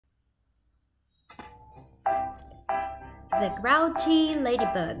The Grouchy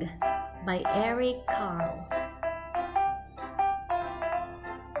Ladybug by Eric Carle.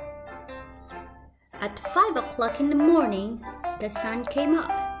 At 5 o'clock in the morning, the sun came up.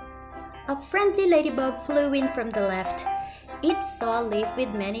 A friendly ladybug flew in from the left. It saw a leaf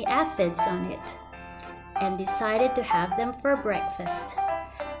with many aphids on it and decided to have them for breakfast.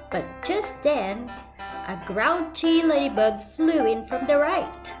 But just then, a grouchy ladybug flew in from the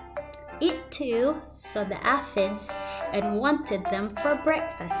right. It too saw the aphids and wanted them for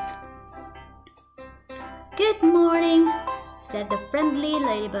breakfast. "Good morning," said the friendly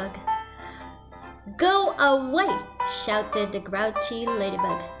ladybug. "Go away," shouted the grouchy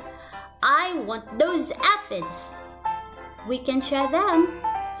ladybug. "I want those aphids." "We can share them,"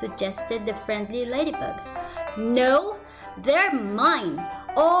 suggested the friendly ladybug. "No, they're mine,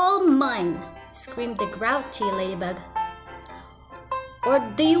 all mine," screamed the grouchy ladybug. "Or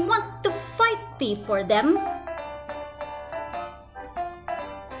do you want to fight me for them?"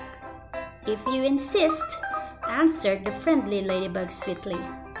 "If you insist," answered the friendly ladybug sweetly.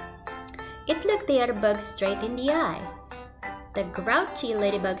 It looked the other bug straight in the eye. The grouchy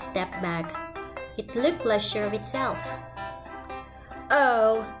ladybug stepped back. It looked less sure of itself.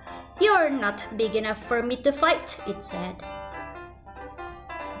 "Oh, you're not big enough for me to fight," it said.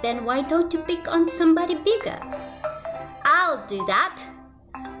 "Then why don't you pick on somebody bigger?" "I'll do that,"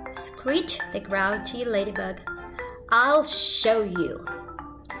 screeched the grouchy ladybug. "I'll show you."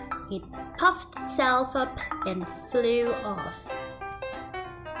 It puffed itself up and flew off.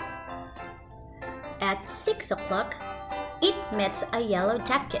 At 6 o'clock, it met a yellow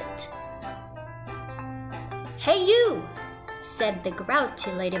jacket. "Hey you," said the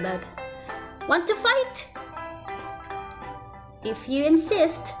grouchy ladybug. "Want to fight?" "If you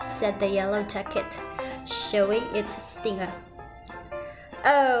insist," said the yellow jacket, showing its stinger.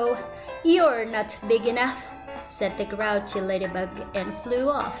 "Oh, you're not big enough," said the grouchy ladybug and flew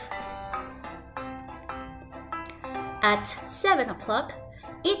off. At 7 o'clock,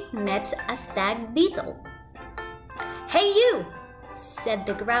 it met a stag beetle. "Hey you," said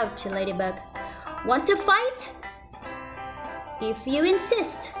the grouchy ladybug. "Want to fight?" "If you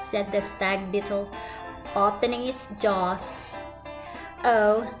insist," said the stag beetle, opening its jaws.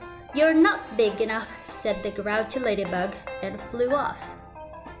 "Oh, you're not big enough," said the grouchy ladybug and flew off.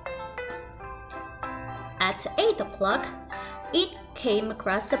 At 8 o'clock, it came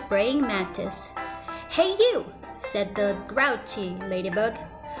across a praying mantis. "Hey you," said the grouchy ladybug.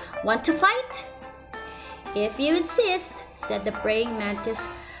 "Want to fight?" "If you insist," said the praying mantis,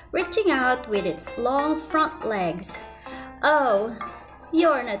 reaching out with its long front legs. "Oh,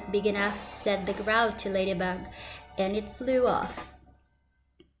 you're not big enough," said the grouchy ladybug, and it flew off.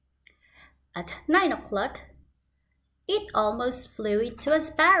 At 9 o'clock, it almost flew into a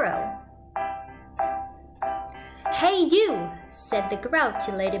sparrow. "Hey you," said the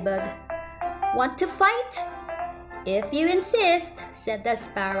grouchy ladybug. "Want to fight?" "If you insist," said the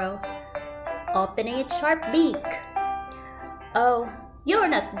sparrow, opening its sharp beak. "Oh, you're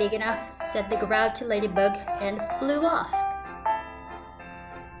not big enough," said the grouchy ladybug and flew off.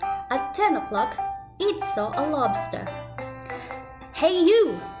 At 10 o'clock, it saw a lobster. "Hey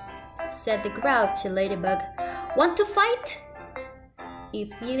you," said the grouchy ladybug. "Want to fight?" "If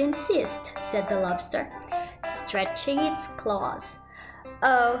you insist," said the lobster, stretching its claws.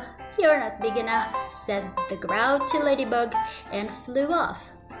 "Oh, you're not big enough," said the grouchy ladybug and flew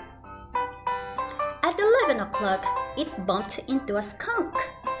off. At 11 o'clock, it bumped into a skunk.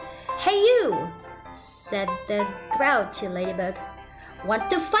 "Hey you," said the grouchy ladybug. "Want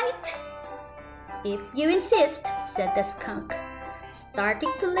to fight?" "If you insist," said the skunk,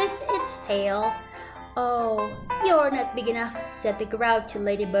 starting to lift its tail. "Oh, you're not big enough," said the grouchy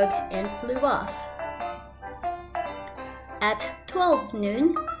ladybug and flew off. At 12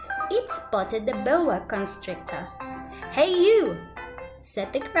 noon, it spotted the boa constrictor. "Hey you,"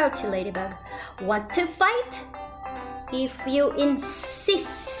 said the grouchy ladybug. "Want to fight?" "If you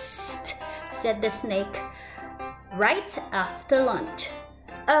insist," said the snake, right after lunch.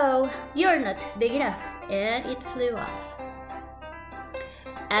 "Oh, you're not big enough," and it flew off.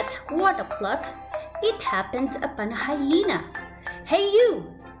 At 1 o'clock, it happened upon a hyena. "Hey you,"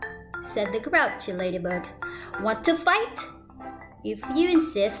 said the grouchy ladybug. "Want to fight?" "If you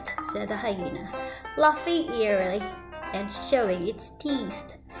insist," said the hyena, laughing eerily and showing its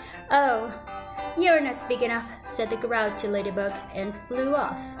teeth. "Oh, you're not big enough," said the grouchy ladybug and flew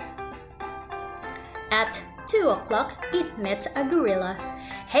off. At 2 o'clock, it met a gorilla.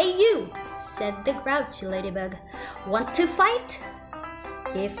 "Hey you," said the grouchy ladybug. "Want to fight?"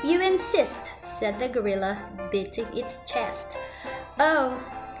 "If you insist," said the gorilla, beating its chest. "Oh,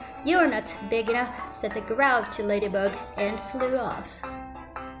 "You're not big enough," said the Grouchy Ladybug and flew off.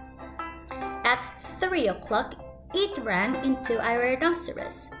 At 3 o'clock, it ran into a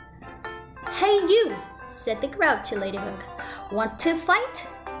rhinoceros. "Hey you," said the Grouchy Ladybug. "Want to fight?"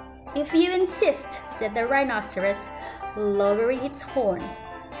 "If you insist," said the rhinoceros, lowering its horn.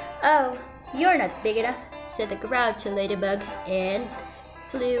 "Oh, you're not big enough," said the Grouchy Ladybug and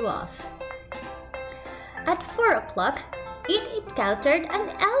flew off. At 4 o'clock, it encountered an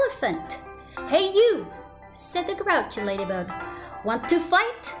elephant. "Hey you," said the Grouchy Ladybug. "Want to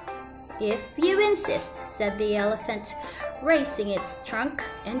fight?" "If you insist," said the elephant, raising its trunk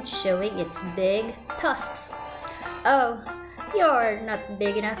and showing its big tusks. "Oh, you're not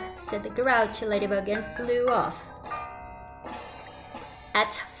big enough," said the Grouchy Ladybug and flew off.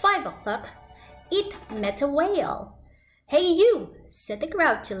 At 5 o'clock, it met a whale. "Hey you," said the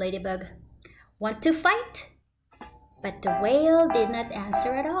Grouchy Ladybug. "Want to fight?" But the whale did not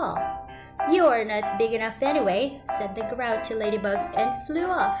answer at all. "You're not big enough anyway," said the Grouchy Ladybug and flew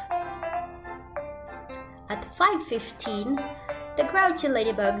off. At 5:15, the Grouchy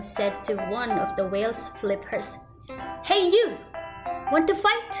Ladybug said to one of the whale's flippers, "Hey you, want to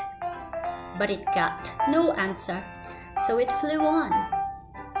fight?" But it got no answer, so it flew on.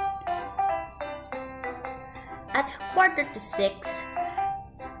 At 5:45,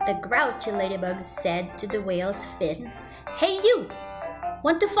 the Grouchy Ladybug said to the whale's fin, "Hey you,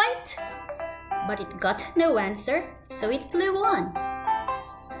 want to fight?" But it got no answer, so it flew on.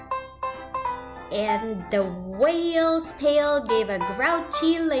 And the whale's tail gave a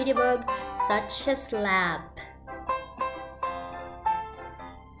Grouchy Ladybug such a slap.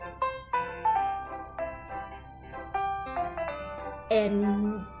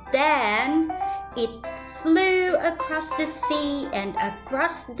 And then it flew across the sea and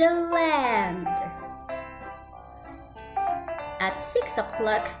across the land. At 6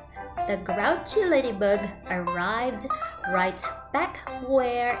 o'clock, the Grouchy Ladybug arrived right back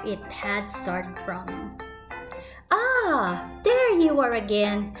where it had started from. "Ah, there you are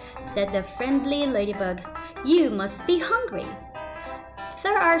again," said the friendly ladybug. "You must be hungry.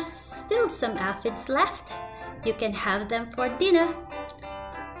 There are still some aphids left. You can have them for dinner."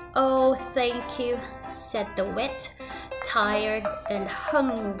 "Oh, thank you," said the wet, tired, and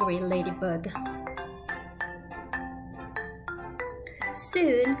hungry ladybug.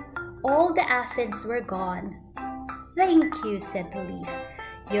 Soon, all the aphids were gone. "Thank you," said the leaf.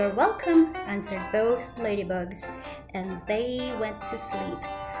 "You're welcome," answered both ladybugs, and they went to sleep.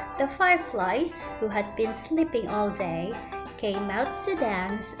 The fireflies, who had been sleeping all day, came out to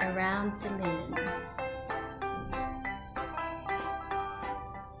dance around the moon.